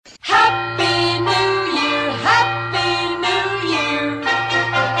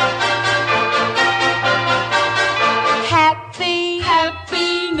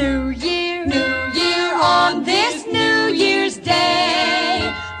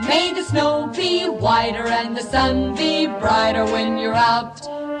May the snow be whiter and the sun be brighter when you're out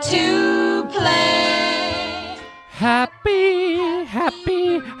to play. Happy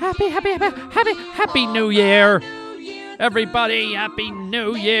New Year. Everybody, Happy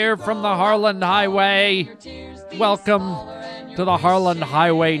New Year from the Harland Highway. Welcome to the Harland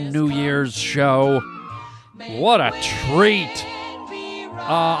Highway New Year's show. What a treat.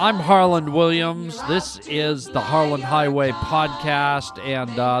 I'm Harland Williams. This is the Harland Highway podcast,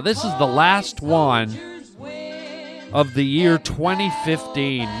 and this is the last one of the year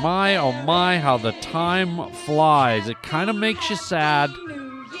 2015. My, oh my, how the time flies. It kind of makes you sad,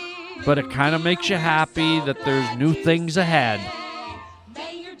 but it kind of makes you happy that there's new things ahead.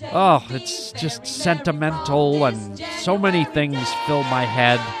 Oh, it's just sentimental, and so many things fill my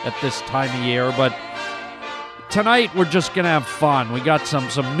head at this time of year, but tonight we're just going to have fun. We got some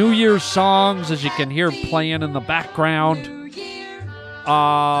New Year's songs, as you can hear playing in the background.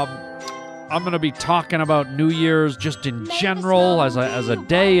 I'm going to be talking about New Year's just in general, as a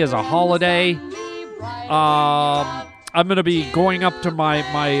day, as a holiday. I'm going to be going up to my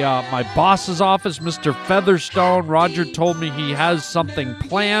boss's office, Mr. Featherstone. Roger told me he has something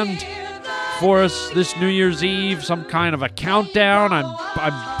planned for us this New Year's Eve, some kind of a countdown.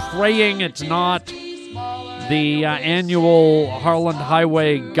 I'm praying it's not the annual Harland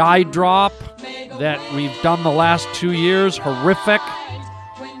Highway guide drop that we've done the last 2 years. Horrific.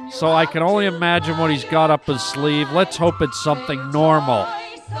 So I can only imagine what he's got up his sleeve. Let's hope it's something normal.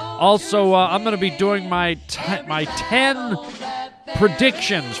 Also, I'm going to be doing my 10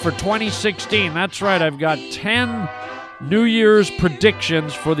 predictions for 2016. That's right, I've got 10 New Year's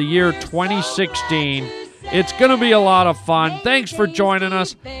predictions for the year 2016. It's going to be a lot of fun. Thanks for joining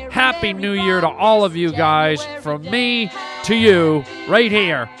us. Happy New Year to all of you guys. From me to you, right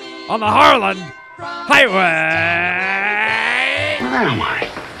here on the Harland Highway. Where am I?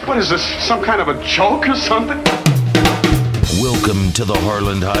 What is this, some kind of a joke or something? Welcome to the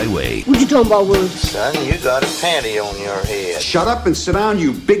Harland Highway. What you talking about, Willis? Son, you got a panty on your head. Shut up and sit down,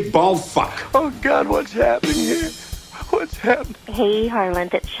 you big bald fuck. Oh, God, what's happening here? What's happening? Hey,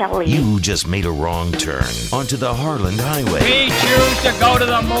 Harland, it's Shelley. You just made a wrong turn onto the Harland Highway. We choose to go to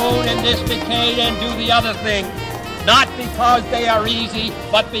the moon in this decade and do the other thing. Not because they are easy,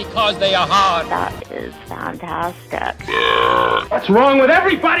 but because they are hard. That is fantastic. What's wrong with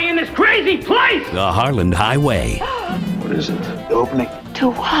everybody in this crazy place? The Harland Highway. What is it? The opening To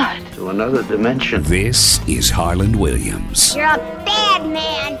what? to another dimension. This is Harland Williams. You're a bad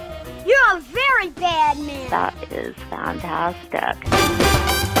man. You're a very bad man. That is fantastic.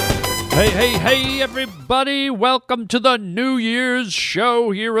 Hey, everybody. Welcome to the New Year's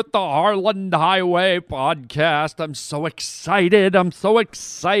show here at the Harland Highway podcast. I'm so excited.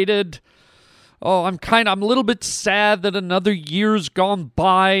 Oh, I'm a little bit sad that another year's gone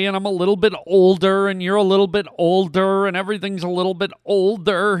by and I'm a little bit older and you're a little bit older and everything's a little bit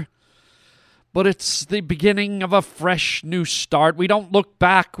older. But it's the beginning of a fresh new start. We don't look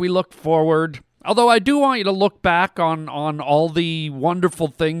back, we look forward. Although I do want you to look back on all the wonderful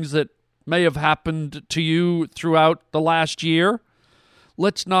things that may have happened to you throughout the last year.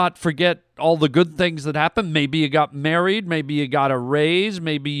 Let's not forget all the good things that happened. Maybe you got married. Maybe you got a raise.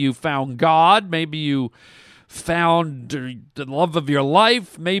 Maybe you found God. Maybe you found the love of your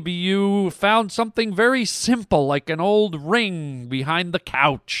life. Maybe you found something very simple, like an old ring behind the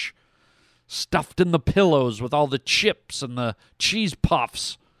couch, stuffed in the pillows with all the chips and the cheese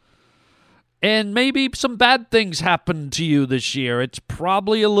puffs. And maybe some bad things happened to you this year. It's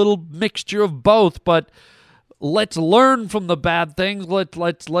probably a little mixture of both, but let's learn from the bad things.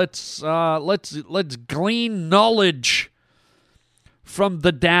 Let's glean knowledge from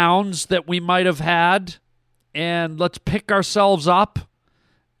the downs that we might have had, and let's pick ourselves up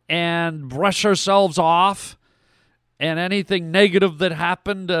and brush ourselves off. And anything negative that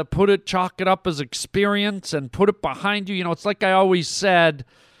happened, chalk it up as experience and put it behind you. You know, it's like I always said,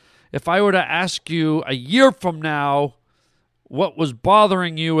 if I were to ask you a year from now what was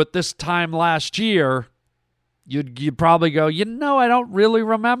bothering you at this time last year, you'd probably go, I don't really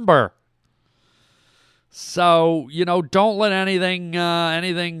remember. So, don't let anything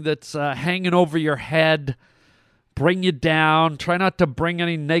that's hanging over your head bring you down. Try not to bring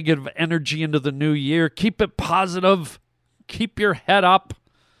any negative energy into the new year. Keep it positive. Keep your head up.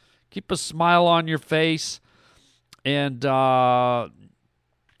 Keep a smile on your face. And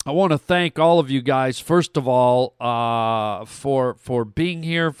I want to thank all of you guys, first of all, for being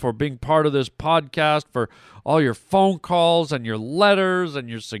here, for being part of this podcast, for all your phone calls and your letters and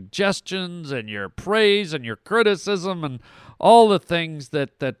your suggestions and your praise and your criticism and all the things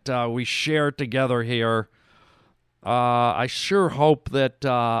that we share together here. I sure hope that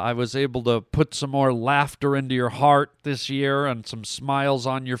I was able to put some more laughter into your heart this year and some smiles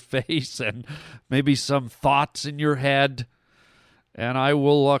on your face and maybe some thoughts in your head. And I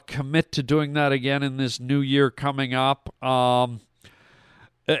will commit to doing that again in this new year coming up. A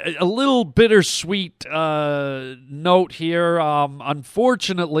little bittersweet note here.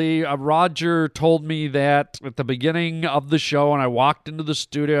 Unfortunately, Roger told me that at the beginning of the show, and I walked into the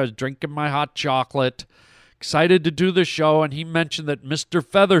studio, I was drinking my hot chocolate, excited to do the show, and he mentioned that Mr.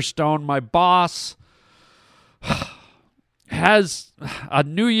 Featherstone, my boss, has a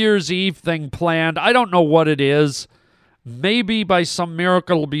New Year's Eve thing planned. I don't know what it is. Maybe by some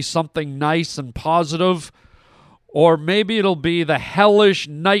miracle it'll be something nice and positive, or maybe it'll be the hellish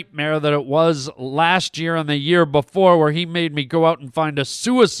nightmare that it was last year and the year before, where he made me go out and find a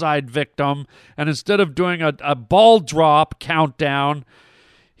suicide victim, and instead of doing a ball drop countdown,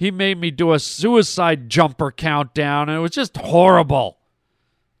 he made me do a suicide jumper countdown, and it was just horrible.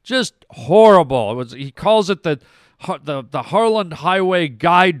 Just horrible. He calls it the Harland Highway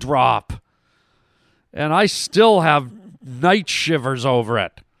guy drop, and I still have night shivers over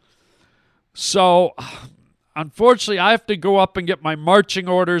it. So, unfortunately, I have to go up and get my marching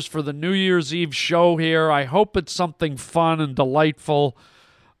orders for the New Year's Eve show here. I hope it's something fun and delightful.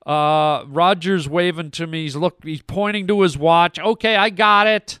 Roger's waving to me. He's pointing to his watch. Okay, I got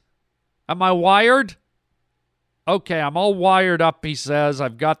it. Am I wired? Okay, I'm all wired up, he says.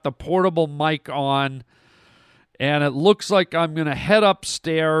 I've got the portable mic on, and it looks like I'm going to head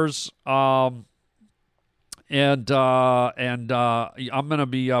upstairs. And I'm going to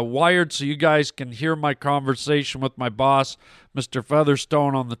be wired so you guys can hear my conversation with my boss, Mr.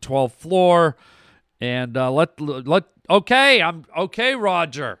 Featherstone, on the 12th floor. And okay, I'm okay,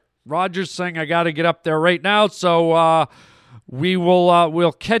 Roger. Roger's saying I got to get up there right now, so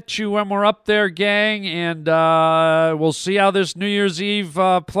we'll catch you when we're up there, gang, and we'll see how this New Year's Eve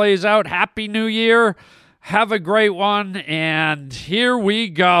plays out. Happy New Year. Have a great one, and here we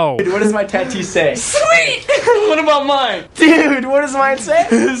go. Dude, what does my tattoo say? Sweet! What about mine? Dude, what does mine say?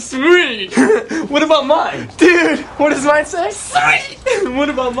 Sweet! What about mine? Dude, what does mine say? Sweet! What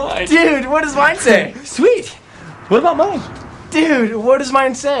about mine? Dude, what does mine say? Sweet! What about mine? Dude, what does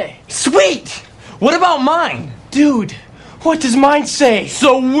mine say? Sweet! What about mine? Dude, what does mine say?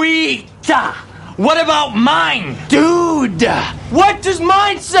 Sweet! What about mine? Dude, what does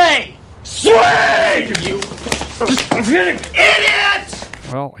mine say? Sweet! You idiot!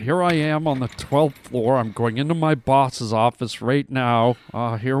 Well, here I am on the 12th floor. I'm going into my boss's office right now.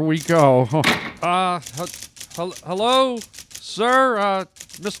 Here we go. Hello, sir?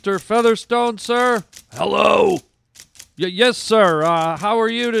 Mr. Featherstone, sir? Hello? Yes, sir. How are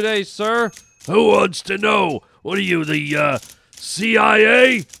you today, sir? Who wants to know? What are you, the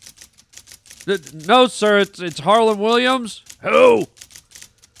CIA? No, sir. It's Harlan Williams. Who?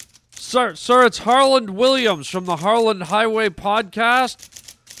 Sir, it's Harland Williams from the Harland Highway podcast.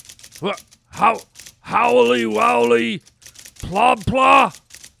 Howly wowly, plah plah.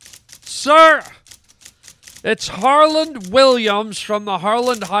 Sir, it's Harland Williams from the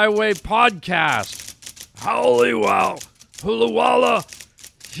Harland Highway podcast. Howly wow, hula walla,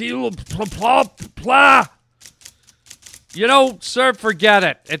 hula plah plah. You know, sir, forget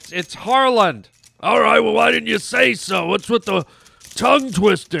it. It's Harland. All right, well, why didn't you say so? What's with the tongue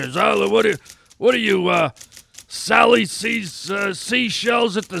twisters? What are you, Sally sees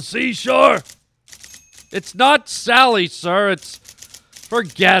seashells at the seashore? It's not Sally, sir.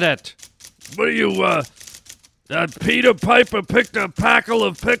 Forget it. What are you, Peter Piper picked a packle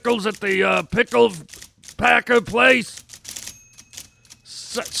of pickles at the pickle packer place?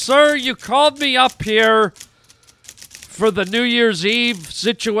 Sir, you called me up here for the New Year's Eve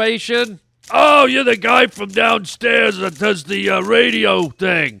situation. Oh, you're the guy from downstairs that does the radio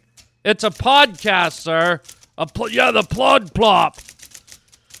thing. It's a podcast, sir. The plod plop.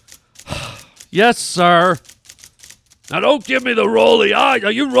 Yes, sir. Now, don't give me the rolly eye.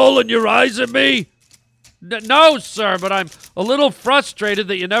 Are you rolling your eyes at me? No, sir, but I'm a little frustrated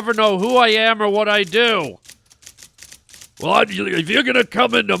that you never know who I am or what I do. Well, if you're going to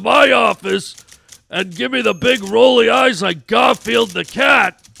come into my office and give me the big rolly eyes like Garfield the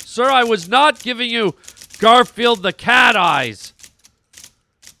cat... Sir, I was not giving you Garfield the cat eyes.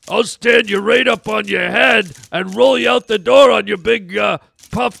 I'll stand you right up on your head and roll you out the door on your big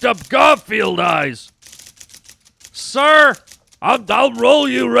puffed up Garfield eyes. Sir, I'll roll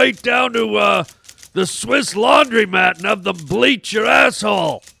you right down to the Swiss laundromat and have them bleach your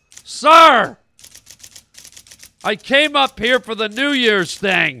asshole. Sir, I came up here for the New Year's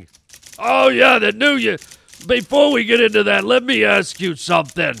thing. Oh, yeah, the New Year. Before we get into that, let me ask you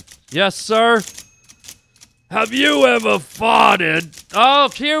something. Yes, sir? have you ever farted? Oh,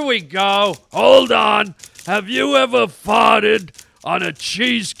 here we go. Hold on. Have you ever farted on a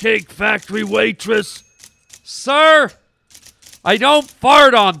Cheesecake Factory waitress? Sir, I don't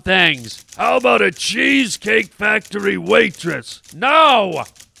fart on things. How about a Cheesecake Factory waitress? No.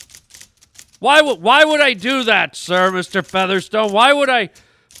 Why would I do that, sir, Mr. Featherstone? Why would I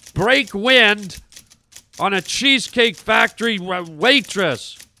break wind on a Cheesecake Factory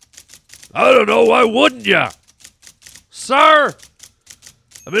waitress? I don't know. Why wouldn't you? Sir!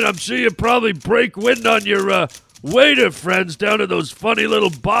 I mean, I'm sure you probably break wind on your waiter friends down at those funny little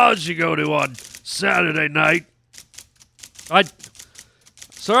bars you go to on Saturday night.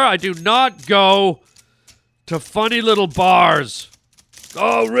 Sir, I do not go to funny little bars.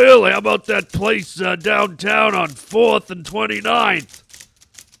 Oh, really? How about that place downtown on 4th and 29th?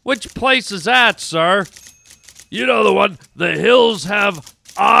 Which place is that, sir? You know the one. The Hills Have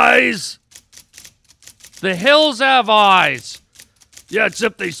Eyes. The Hills Have Eyes. Yeah,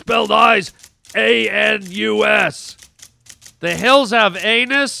 except they spelled eyes A-N-U-S. The Hills Have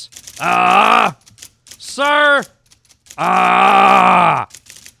Anus? Sir.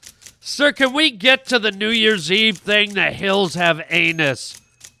 Sir, can we get to the New Year's Eve thing? The Hills Have Anus.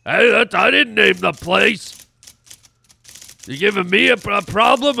 Hey, I didn't name the place. You giving me a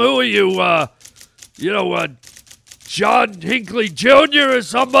problem? Who are you, John Hinckley Jr. or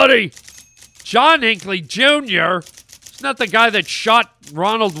somebody? John Hinckley Jr.? Isn't that the guy that shot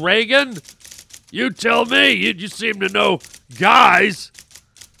Ronald Reagan? You tell me. You seem to know guys.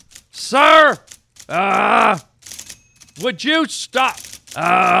 Sir! Would you stop?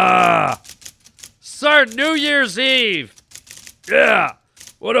 Sir, New Year's Eve. Yeah.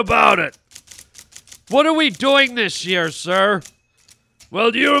 What about it? What are we doing this year, sir?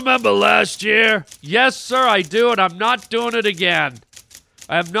 Well, do you remember last year? Yes, sir, I do, and I'm not doing it again.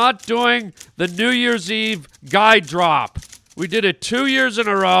 I am not doing the New Year's Eve guy drop. We did it 2 years in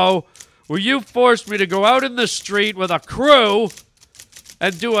a row where you forced me to go out in the street with a crew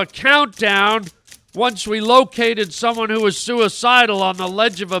and do a countdown once we located someone who was suicidal on the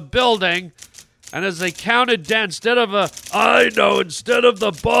ledge of a building. And as they counted down, instead of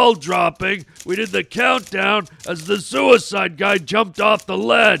the ball dropping, we did the countdown as the suicide guy jumped off the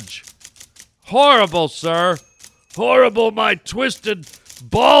ledge. Horrible, sir. Horrible, my twisted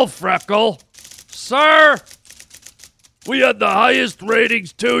ball freckle. Sir! We had the highest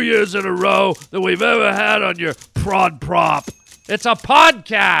ratings 2 years in a row that we've ever had on your prod prop. It's a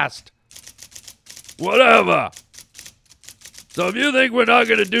podcast. Whatever. So if you think we're not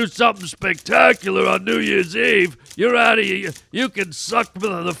going to do something spectacular on New Year's Eve, you're out of here. You can suck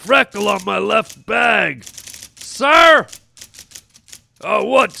the freckle on my left bag. Sir! Oh,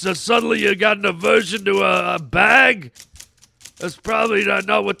 what? So suddenly you got an aversion to a bag? That's probably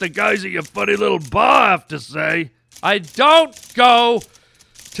not what the guys at your funny little bar have to say. I don't go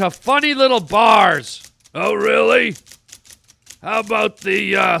to funny little bars. Oh, really? How about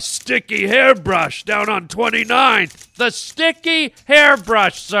the sticky hairbrush down on 29th? The sticky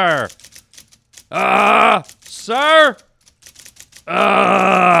hairbrush, sir. Sir?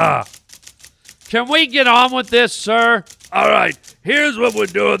 Can we get on with this, sir? All right, here's what we're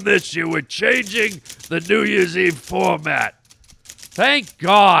doing this year. We're changing the New Year's Eve format. Thank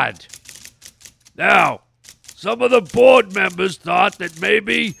God. Now, some of the board members thought that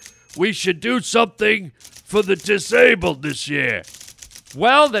maybe we should do something for the disabled this year.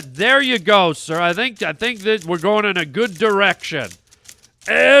 Well, there you go, sir. I think that we're going in a good direction.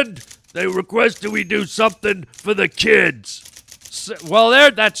 And they requested we do something for the kids. Well,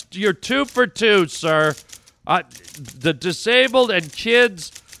 that's you're 2 for 2, sir. The disabled and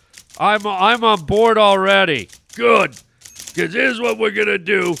kids, I'm on board already. Good. Because here's what we're going to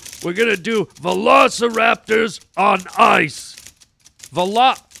do. We're going to do Velociraptors on ice.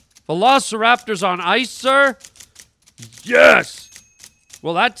 Velociraptors on ice, sir? Yes.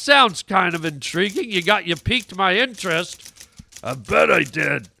 Well, that sounds kind of intriguing. You piqued my interest. I bet I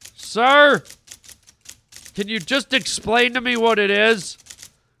did. Sir, can you just explain to me what it is?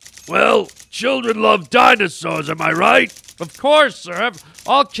 Well, children love dinosaurs, am I right? Of course, sir.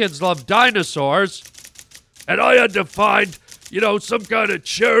 All kids love dinosaurs. And I had to find, some kind of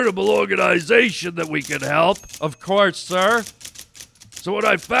charitable organization that we could help. Of course, sir. So what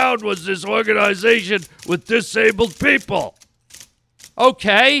I found was this organization with disabled people.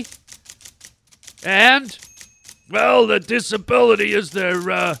 Okay. And? Well, the disability is their,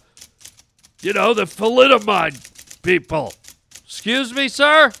 the thalidomide people. Excuse me,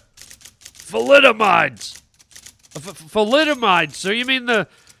 sir? Thalidomides. Thalidomide, sir? You mean the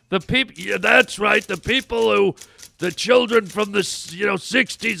people? Yeah, that's right. The people who the children from the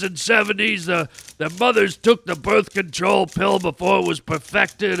 60s and 70s, their mothers took the birth control pill before it was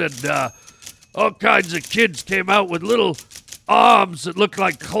perfected, and all kinds of kids came out with little arms that looked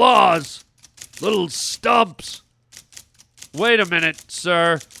like claws, little stumps. Wait a minute,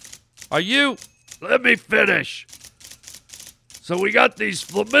 sir. Let me finish. So we got these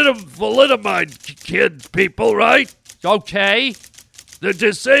thalidomide people, right? Okay. They're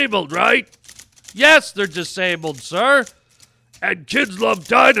disabled, right? Yes, they're disabled, sir. And kids love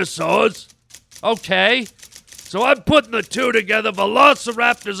dinosaurs. Okay. So I'm putting the two together,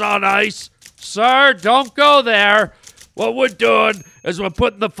 velociraptors on ice. Sir, don't go there. What we're doing is we're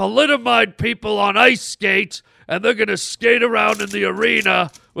putting the thalidomide people on ice skates, and they're going to skate around in the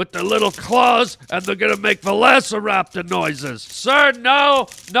arena with their little claws, and they're going to make velociraptor noises. Sir, no.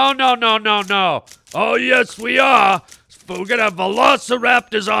 No. Oh, yes, we are. We're going to have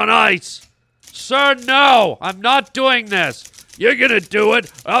velociraptors on ice. Sir, no. I'm not doing this. You're going to do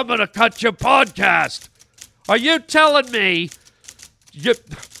it. I'm going to cut your podcast. Are you telling me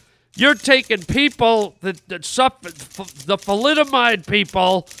you're taking people that suffer, the thalidomide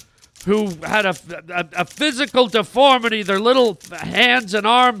people who had a physical deformity, their little hands and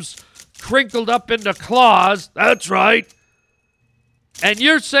arms crinkled up into claws? That's right. And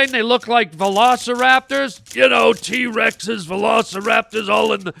you're saying they look like velociraptors? You know, T-Rexes, velociraptors,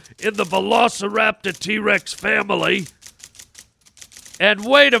 all in the velociraptor T-Rex family. And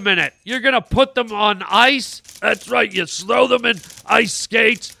wait a minute, you're going to put them on ice? That's right, you throw them in ice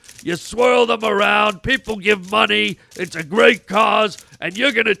skates, you swirl them around, people give money, it's a great cause, and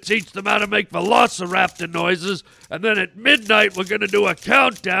you're going to teach them how to make velociraptor noises, and then at midnight we're going to do a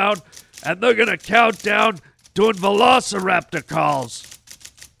countdown, and they're going to count down doing velociraptor calls.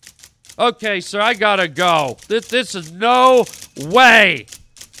 Okay, sir, I gotta go. This is no way.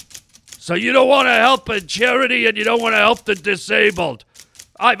 So you don't want to help a charity and you don't want to help the disabled?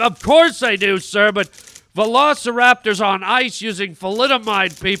 Of course I do, sir, but velociraptors on ice using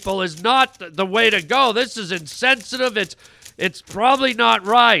thalidomide people is not the way to go. This is insensitive. It's probably not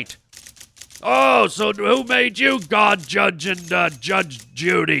right. Oh, so who made you God, Judge, and Judge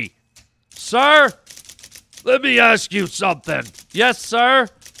Judy? Sir? Let me ask you something. Yes, sir?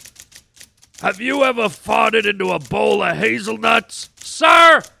 Have you ever farted into a bowl of hazelnuts?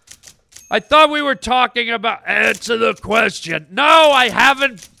 Sir! I thought we were talking about... Answer the question. No, I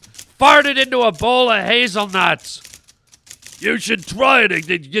haven't farted into a bowl of hazelnuts. You should try it.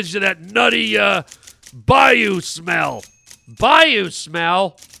 It gives you that nutty bayou smell. Bayou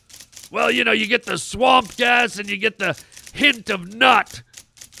smell? Well, you know, you get the swamp gas and you get the hint of nut.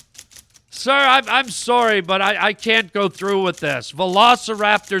 Sir, I'm sorry, but I can't go through with this.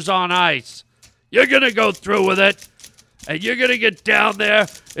 Velociraptors on ice. You're going to go through with it. And you're going to get down there.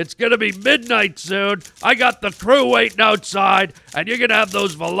 It's going to be midnight soon. I got the crew waiting outside. And you're going to have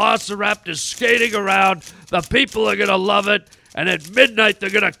those velociraptors skating around. The people are going to love it. And at midnight,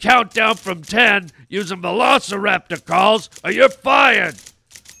 they're going to count down from 10 using velociraptor calls, or you're fired.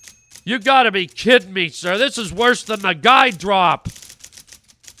 You got to be kidding me, sir. This is worse than the guy drop.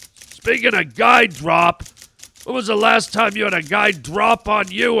 Speaking of guy drop, when was the last time you had a guy drop on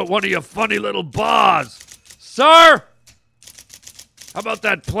you at one of your funny little bars? Sir? How about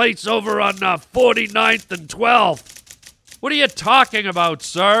that place over on 49th and 12th? What are you talking about,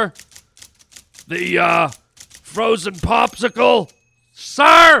 sir? The frozen popsicle?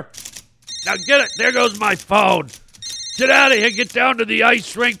 Sir! Now get it. There goes my phone. Get out of here. Get down to the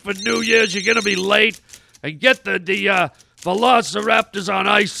ice rink for New Year's. You're going to be late. And get the velociraptors on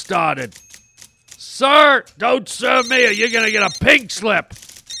ice started. Sir! Don't serve me or you're going to get a pink slip.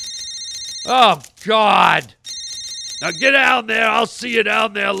 Oh, God. Now get down there. I'll see you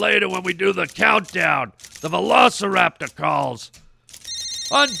down there later when we do the countdown. The velociraptor calls.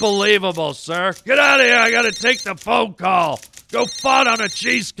 Unbelievable, sir. Get out of here. I got to take the phone call. Go fart on a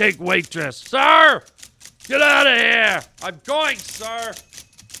cheesecake waitress. Sir! Get out of here. I'm going, sir.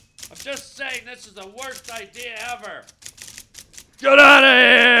 I'm just saying this is the worst idea ever. Get out of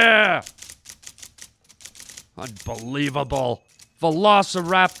here. Unbelievable.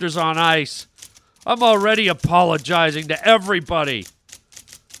 Velociraptors on ice. I'm already apologizing to everybody.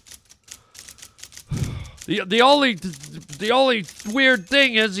 The only weird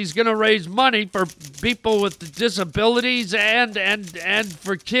thing is he's going to raise money for people with disabilities and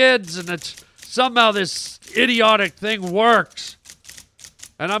for kids, and it's somehow this idiotic thing works.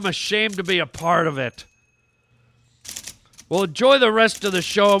 And I'm ashamed to be a part of it. Well, enjoy the rest of the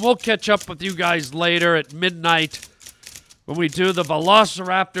show, and we'll catch up with you guys later at midnight when we do the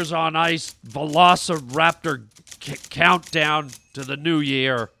Velociraptors on Ice Velociraptor countdown to the new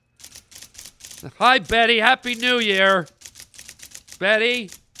year. Hi, Betty. Happy New Year.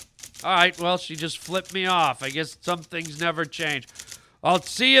 Betty? All right, well, she just flipped me off. I guess some things never change. I'll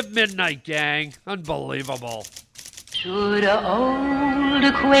see you at midnight, gang. Unbelievable. Should an old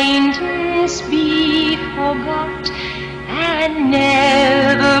acquaintance be forgot and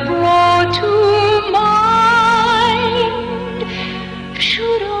never brought to mind?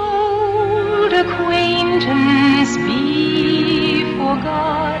 Should old acquaintance be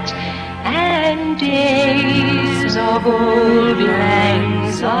forgot and days of old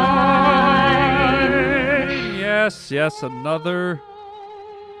lang syne? Yes, another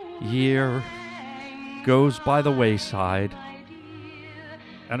year goes by the wayside.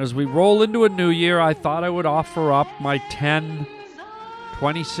 And as we roll into a new year, I thought I would offer up my 10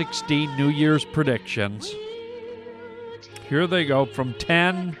 2016 New Year's predictions. Here they go, from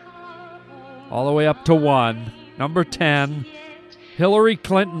 10 all the way up to 1. Number 10, Hillary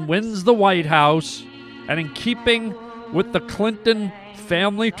Clinton wins the White House, and in keeping with the Clinton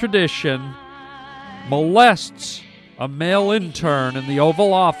family tradition, molests a male intern in the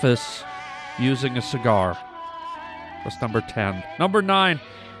Oval Office using a cigar. That's number 10. Number 9,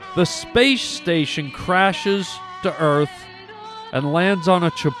 the space station crashes to Earth and lands on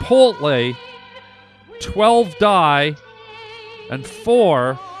a Chipotle. 12 die, and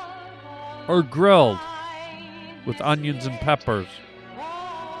 4 are grilled with onions and peppers.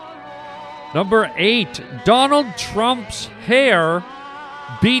 Number 8, Donald Trump's hair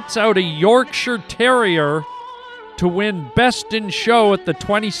beats out a Yorkshire Terrier to win Best in Show at the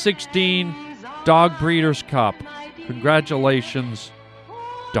 2016 Dog Breeders' Cup. Congratulations,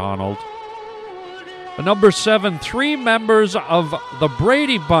 Donald. Number 7, 3 members of the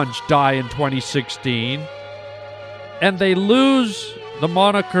Brady Bunch die in 2016, and they lose the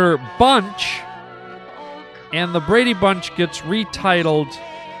moniker Bunch, and the Brady Bunch gets retitled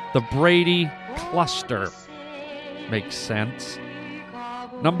the Brady Cluster. Makes sense.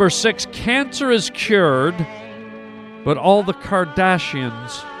 Number 6, cancer is cured, but all the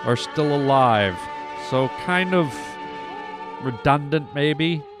Kardashians are still alive. So kind of redundant,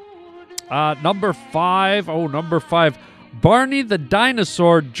 maybe. Number 5, Barney the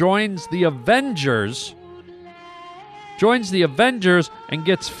dinosaur joins the Avengers and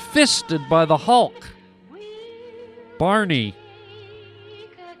gets fisted by the Hulk. Barney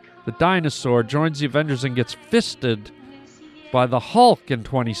the dinosaur joins the Avengers and gets fisted by the Hulk in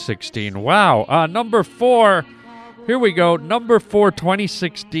 2016. Wow. Number 4, here we go. Number 4,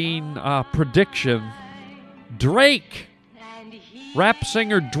 2016 prediction. Rap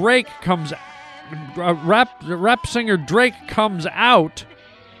singer Drake comes out,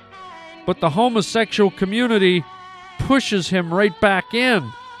 but the homosexual community pushes him right back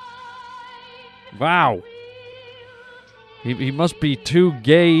in. Wow. He must be too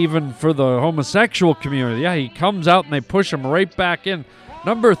gay even for the homosexual community. Yeah, he comes out and they push him right back in.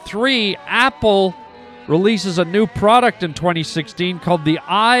 Number 3, Apple releases a new product in 2016 called the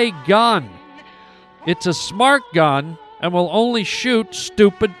iGun. It's a smart gun and will only shoot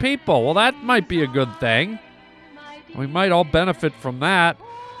stupid people. Well, that might be a good thing. We might all benefit from that.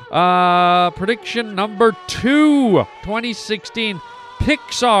 Prediction number 2, 2016,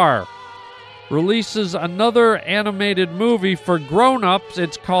 Pixar releases another animated movie for grown-ups.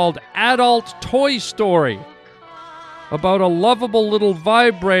 It's called Adult Toy Story, about a lovable little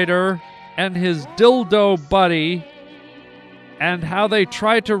vibrator and his dildo buddy, and how they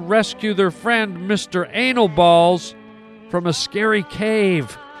try to rescue their friend, Mr. Anal Balls, from a scary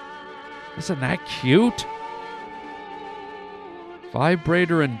cave. Isn't that cute?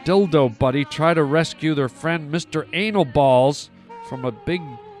 Vibrator and dildo buddy try to rescue their friend, Mr. Anal Balls, from a big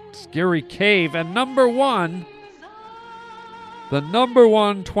scary cave. And number 1, the number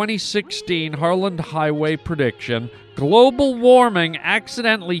 1 2016 Harland Highway prediction: global warming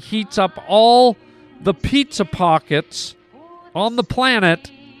accidentally heats up all the pizza pockets on the planet,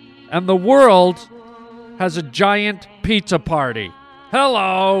 and the world has a giant pizza party.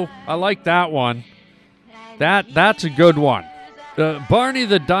 Hello. I like that one. That's a good one. Barney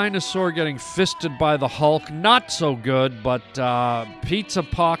the dinosaur getting fisted by the Hulk, not so good, but pizza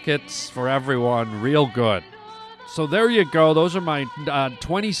pockets for everyone, real good. So there you go. Those are my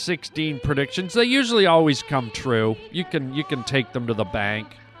 2016 predictions. They usually always come true. You can take them to the bank.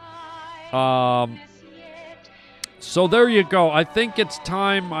 So there you go. I think it's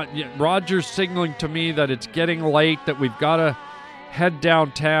time. Roger's signaling to me that it's getting late, that we've got to head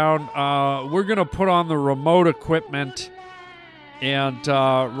downtown. We're going to put on the remote equipment, and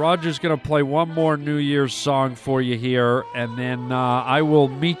Roger's going to play one more New Year's song for you here, and then I will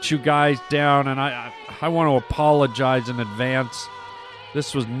meet you guys down, and I want to apologize in advance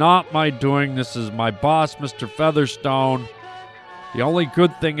This was not my doing. This is my boss, Mr. Featherstone. The only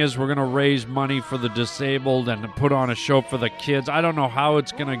good thing is we're going to raise money for the disabled and put on a show for the kids. I don't know how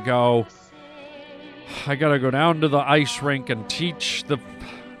it's going to go. I got to go down to the ice rink and teach the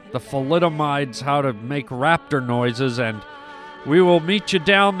thalidomides how to make raptor noises, and we will meet you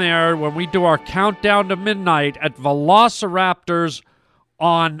down there when we do our countdown to midnight at Velociraptors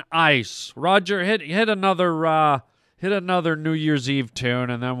on Ice. Roger, hit another New Year's Eve tune,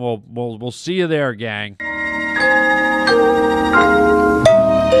 and then we'll see you there, gang.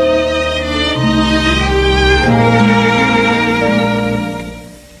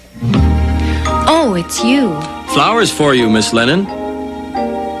 Oh, it's you. Flowers for you, Miss Lennon.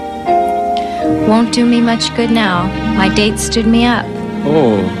 Won't do me much good now. My date stood me up.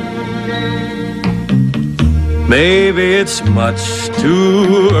 Oh. Maybe it's much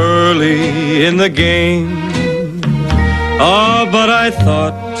too early in the game. Oh, but I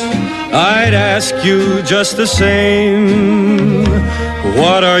thought I'd ask you just the same.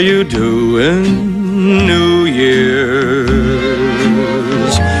 What are you doing New Year's?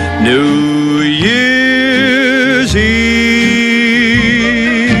 New Year's Eve.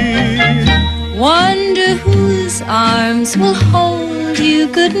 Wonder whose arms will hold you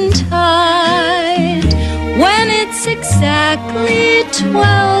good and tight when it's exactly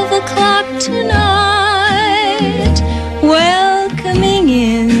 12 o'clock tonight, welcoming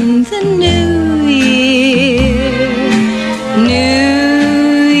in the new year,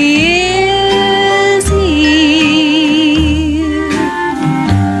 New Year's Eve.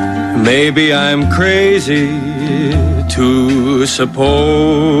 Maybe I'm crazy to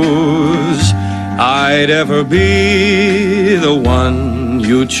suppose I'd ever be the one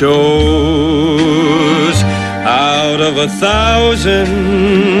you chose out of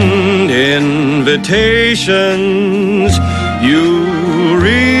 1,000 invitations you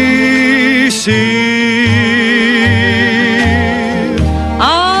receive.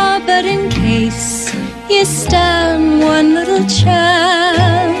 Ah, but in case you stand one little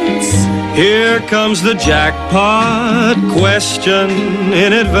chance, here comes the jackpot question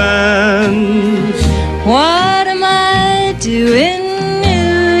in advance. what am I doing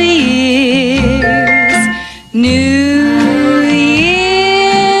New Year's? New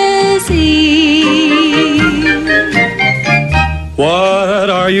Year's Eve. What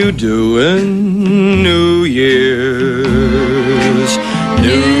are you doing New Year's?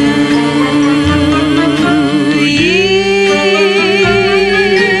 New Year's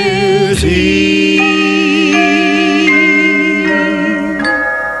Eve.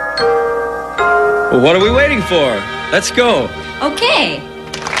 What are we waiting for? Let's go. Okay.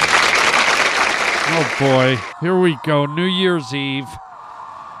 Oh boy, here we go. New Year's Eve.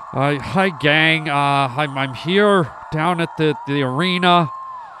 Hi gang. I'm here down at the arena.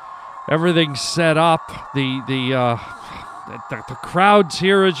 Everything's set up. The crowd's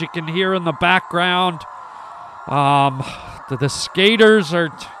here, as you can hear in the background. The skaters are.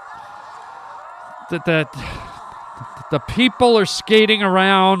 The people are skating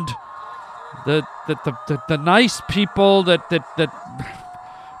around. The nice people that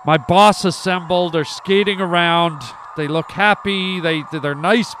my boss assembled are skating around. They look happy. They're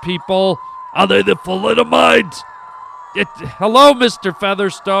nice people. Are they the thalidomides? Hello, Mr.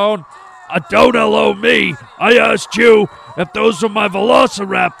 Featherstone. Don't hello me. I asked you if those were my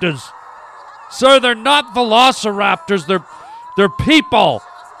velociraptors. Sir, they're not velociraptors. They're people.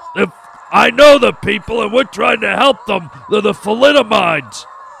 I know the people, and we're trying to help them. They're the thalidomides.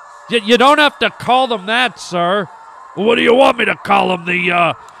 You don't have to call them that, sir. What do you want me to call them?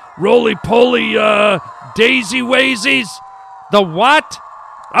 The roly-poly daisy wazies? The what?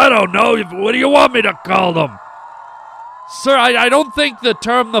 I don't know. What do you want me to call them? Sir, I don't think the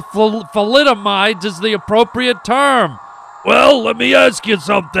term the thalidomides is the appropriate term. Well, let me ask you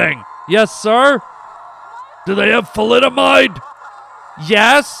something. Yes, sir? Do they have thalidomide?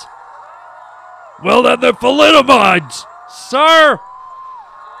 Yes. Well, then they're thalidomides. Sir,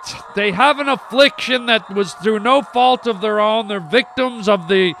 they have an affliction that was through no fault of their own. They're victims of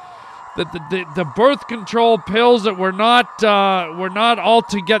the birth control pills that were not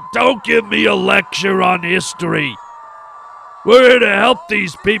altogether. Don't give me a lecture on history. We're here to help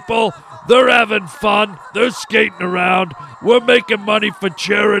these people. They're having fun. They're skating around. We're making money for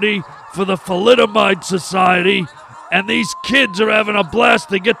charity for the Thalidomide Society. And these kids are having a blast.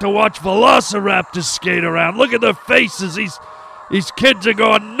 They get to watch velociraptors skate around. Look at their faces. These kids are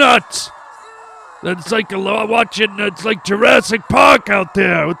going nuts. It's like it's like Jurassic Park out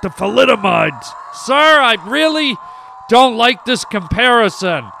there with the thalidomides. Sir, I really don't like this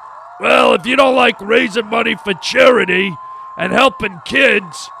comparison. Well, if you don't like raising money for charity and helping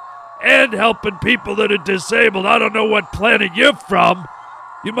kids and helping people that are disabled. I don't know what planet you're from.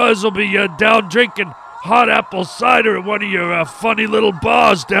 You might as well be down drinking hot apple cider at one of your funny little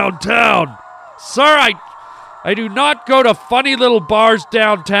bars downtown. Sir, I do not go to funny little bars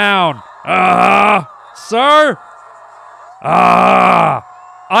downtown. Sir?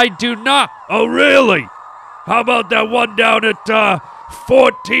 I do not. Oh, really? How about that one down at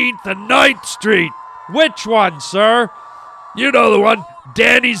 14th and 9th Street? Which one, sir? You know the one.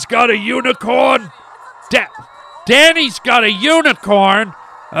 Danny's got a unicorn. Danny's got a unicorn?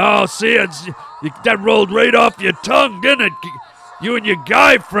 Oh, see, that rolled right off your tongue, didn't it? You and your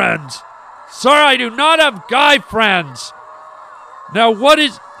guy friends. Sir, I do not have guy friends. Now, what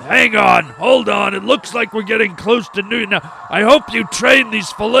is... Hang on, hold on. It looks like we're getting close to noon. Now, I hope you train these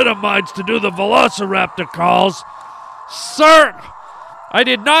thalidomides to do the velociraptor calls. Sir, I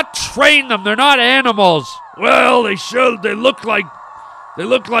did not train them. They're not animals. Well, they look like...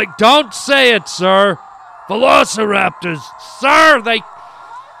 Don't say it, sir. Velociraptors. Sir,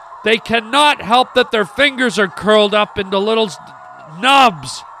 they cannot help that their fingers are curled up into little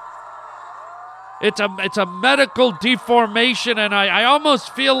nubs. It's a medical deformation, and I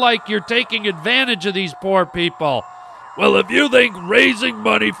almost feel like you're taking advantage of these poor people. Well, if you think raising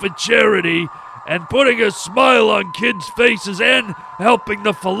money for charity and putting a smile on kids' faces and helping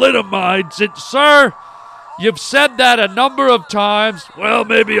the thalidomides, Sir, you've said that a number of times. Well,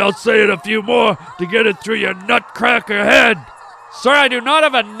 maybe I'll say it a few more to get it through your nutcracker head. Sir, I do not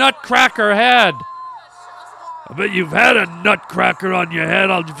have a nutcracker head. I bet you've had a nutcracker on your head,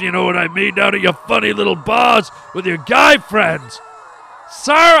 if you know what I mean, down at your funny little bars with your guy friends.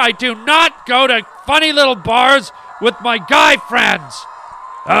 Sir, I do not go to funny little bars with my guy friends.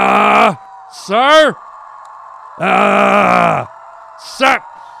 Sir? Sir.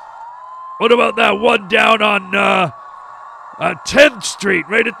 What about that one down on 10th Street,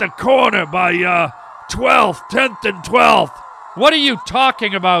 right at the corner by 12th, 10th and 12th? What are you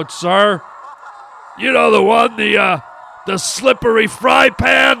talking about, sir? You know the one, the slippery fry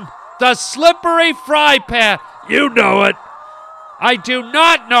pan? The slippery fry pan. You know it. I do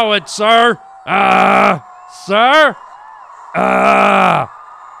not know it, sir. Sir?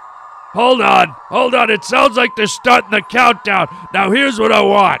 Hold on. It sounds like they're starting the countdown. Now here's what I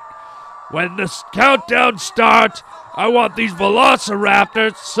want. When the countdown starts, I want these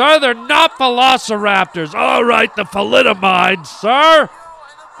velociraptors. Sir, they're not velociraptors. All right, the thalidomides. Sir?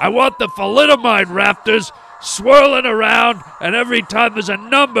 I want the thalidomide raptors swirling around, and every time there's a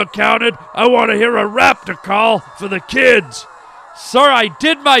number counted, I want to hear a raptor call for the kids. Sir, I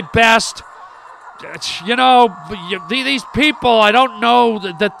did my best. You know, these people, I don't know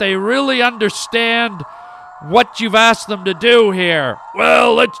that they really understand what you've asked them to do here.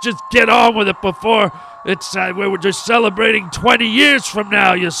 Well, let's just get on with it before it's we're just celebrating 20 years from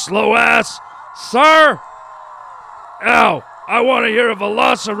now, you slow ass. Sir? Ow. I want to hear a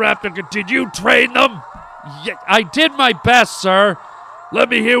velociraptor. Did you train them? Yeah, I did my best, sir. Let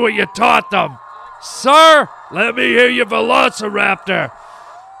me hear what you taught them. Sir? Let me hear your velociraptor.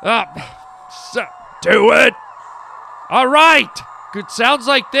 Do it. All right. It sounds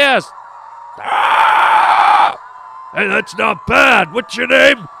like this. Hey, that's not bad. What's your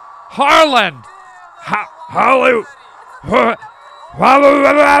name? Harland.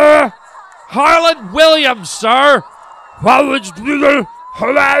 Harland Williams, sir.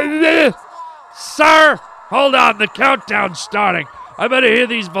 Sir, hold on, the countdown's starting. I better hear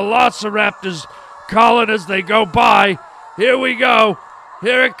these velociraptors calling as they go by. Here we go.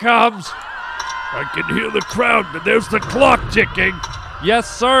 Here it comes. I can hear the crowd, but there's the clock ticking. Yes,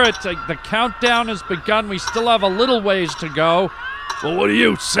 sir, the countdown has begun. We still have a little ways to go. Well, what are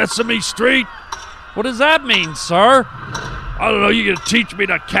you, Sesame Street? What does that mean, sir? I don't know, you gonna teach me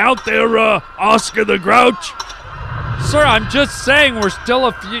to count there, Oscar the Grouch? Sir, I'm just saying there's still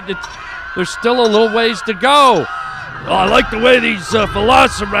a little ways to go. Well, I like the way these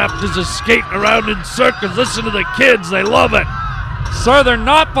velociraptors are skating around in circles. Listen to the kids, they love it. Sir, they're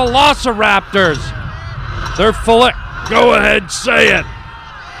not velociraptors. They're Go ahead, say it.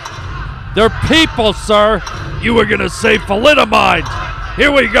 They're people, sir. You were gonna say thalidomides.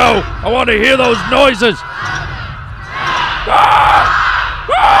 Here we go. I want to hear those noises.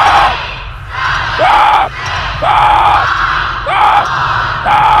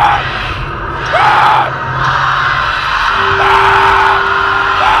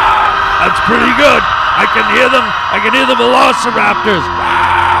 That's pretty good. I can hear them. I can hear the velociraptors.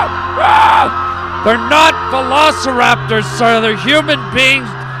 They're not velociraptors, sir. They're human beings.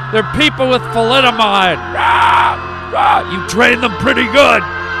 They're people with thalidomide. You trained them pretty good.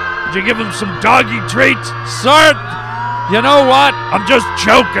 Did you give them some doggy treats? Sir, You know what? I'm just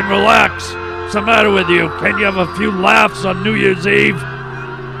joking. Relax. What's the matter with you? Can you have a few laughs on New Year's Eve?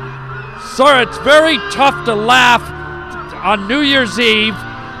 Sir, it's very tough to laugh on New Year's Eve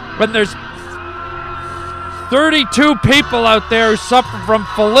when there's 32 people out there who suffer from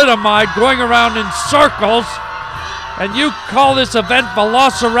thalidomide going around in circles, and you call this event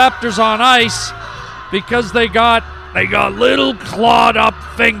Velociraptors on Ice because they got little clawed up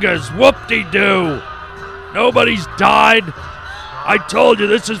fingers. Whoop-de-doo. Nobody's died. I told you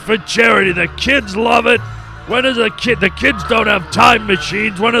this is for charity. The kids love it. When is the kids don't have time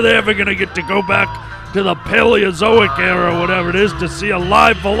machines. When are they ever going to get to go back to the Paleozoic era or whatever it is to see a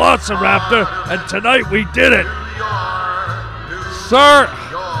live velociraptor? And tonight we did it. Sir,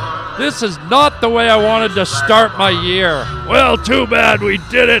 this is not the way I wanted to start my year. Well, too bad we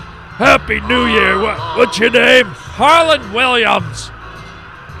did it. Happy New Year. What's your name? Harland Williams.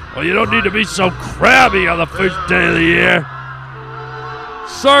 Well, you don't need to be so crabby on the first day of the year.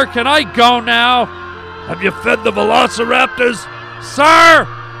 Sir, can I go now? Have you fed the velociraptors? Sir!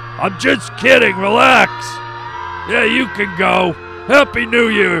 I'm just kidding. Relax. Yeah, you can go. Happy New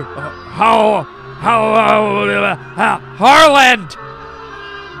Year. Harland!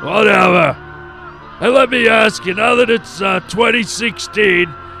 Whatever. Hey, let me ask you, now that it's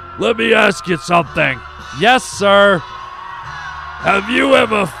 2016, let me ask you something. Yes, sir. Have you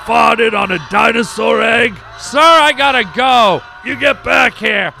ever farted on a dinosaur egg? Sir, I gotta go. You get back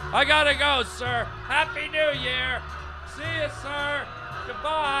here. I gotta go, sir. Happy New Year. See you, sir.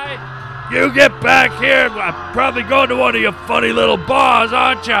 Goodbye. You get back here. I'm probably going to one of your funny little bars,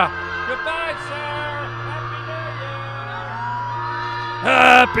 aren't you? Goodbye, sir.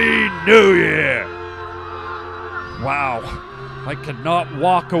 Happy New Year. Wow. I cannot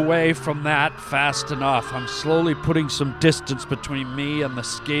walk away from that fast enough. I'm slowly putting some distance between me and the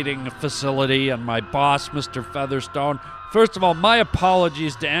skating facility and my boss, Mr. Featherstone. First of all, my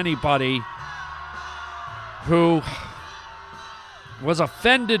apologies to anybody who was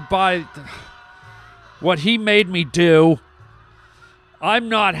offended by what he made me do. I'm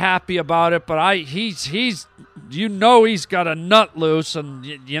not happy about it, but he's he's got a nut loose, and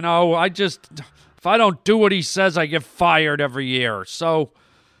if I don't do what he says, I get fired every year. So,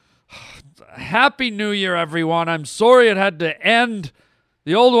 Happy New Year, everyone. I'm sorry it had to end.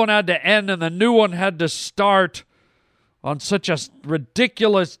 The old one had to end, and the new one had to start on such a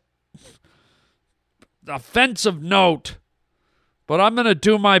ridiculous, offensive note. But I'm going to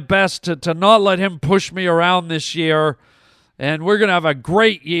do my best to not let him push me around this year. And we're going to have a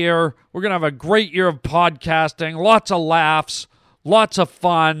great year. We're going to have a great year of podcasting. Lots of laughs. Lots of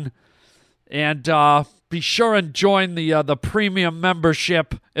fun. And be sure and join the premium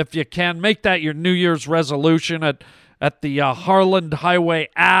membership if you can. Make that your New Year's resolution at the Harland Highway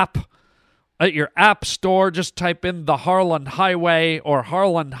app. At your app store, just type in the Harland Highway or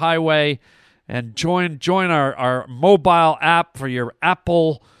Harland Highway and join our mobile app for your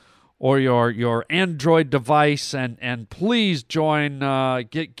Apple or your Android device. And please join,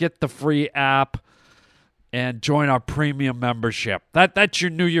 get the free app. And join our premium membership. That's your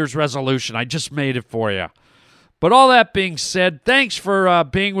New Year's resolution. I just made it for you. But all that being said, thanks for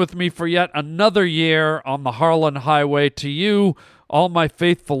being with me for yet another year on the Harland Highway. To you, all my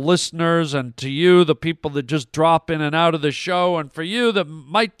faithful listeners, and to you, the people that just drop in and out of the show, and for you that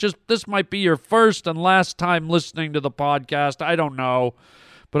this might be your first and last time listening to the podcast. I don't know.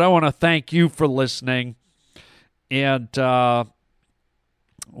 But I want to thank you for listening. And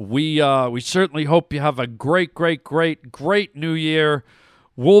we certainly hope you have a great New Year.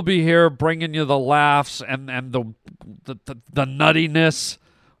 We'll be here bringing you the laughs and the nuttiness.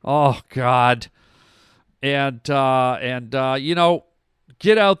 Oh God. And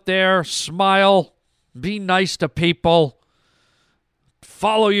get out there, smile, be nice to people,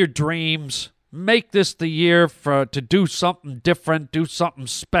 follow your dreams, make this the year to do something different, do something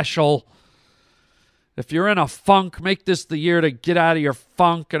special. If you're in a funk, make this the year to get out of your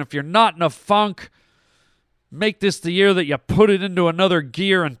funk. And if you're not in a funk, make this the year that you put it into another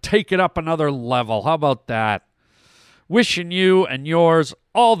gear and take it up another level. How about that? Wishing you and yours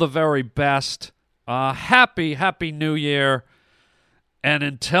all the very best. Happy New Year. And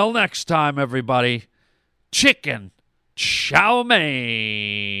until next time, everybody, chicken chow mein,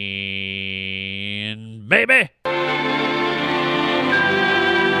 baby.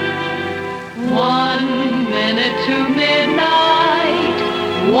 1 minute to midnight,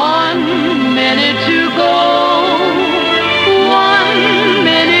 1 minute to go, 1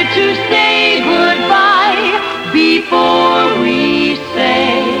 minute to say goodbye before we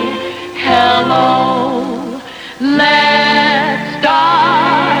say hello. Let's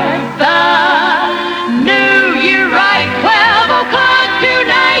start the new year right.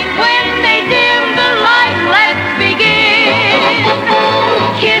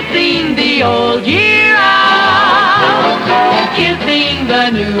 ring the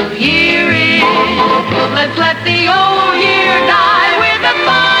new year in. Let's let the old year die with a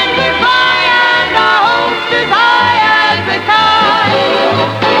fine goodbye and our hopes as high as the tide.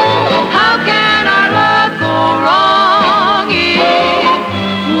 How can our luck go wrong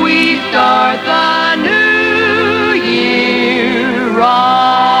if we start the new year right?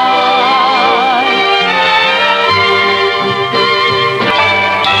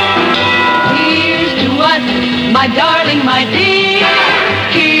 Here's to us, my darling, my dear.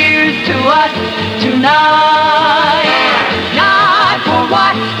 Here's to us tonight. Not for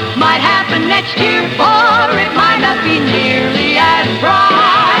what might happen next year, for it might not be nearly as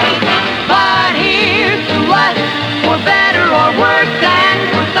bright. But here's to us for better or worse, and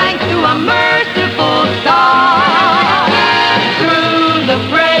for thanks to a merciful star. Through the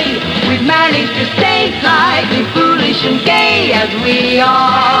fray, we've managed to stay slightly foolish and gay as we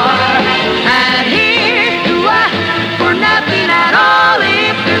are.